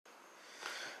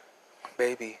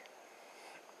Baby,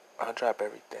 I'll drop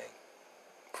everything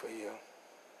for you.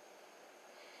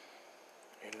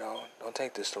 Don't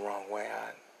take this the wrong way.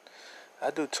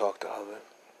 I do talk to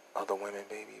other women,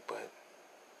 baby, but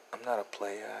I'm not a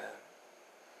player.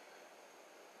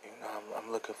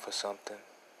 I'm looking for something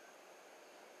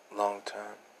long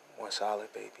term, more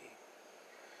solid, baby.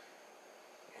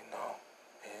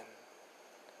 And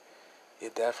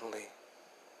you definitely,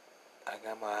 I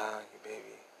got my eye on you,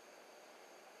 baby.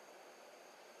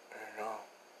 You know,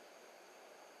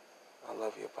 I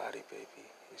love your body, baby.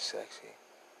 You're sexy.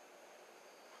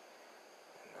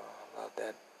 I love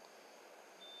that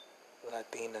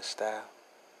Latina style,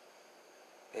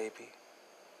 baby.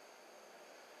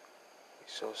 You're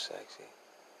so sexy.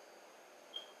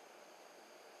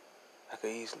 I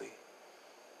could easily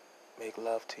make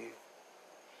love to you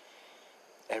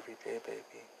every day,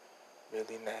 baby.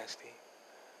 Really nasty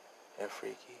and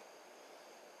freaky.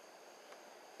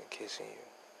 And kissing you.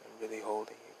 And really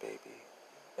holding you, baby.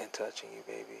 And touching you,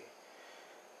 baby.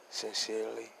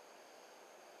 Sincerely,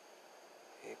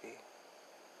 baby.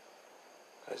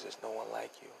 Because there's no one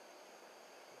like you.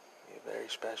 You're very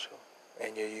special.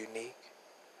 And you're unique.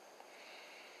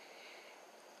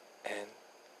 And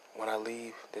when I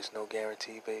leave, there's no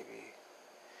guarantee, baby,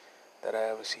 that I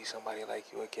ever see somebody like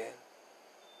you again,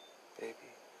 baby.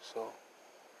 So,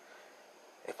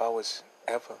 if I was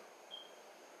ever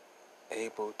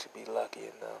able to be lucky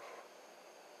enough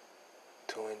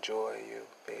to enjoy you,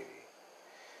 baby,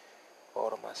 all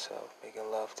to myself, making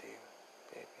love to you,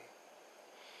 baby,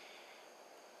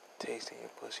 tasting your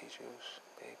pussy juice,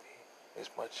 baby, as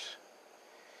much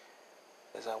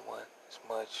as I want, as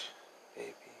much,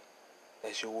 baby,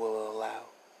 as you will allow.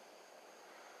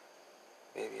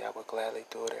 Baby, I would gladly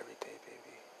do it every day,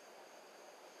 baby.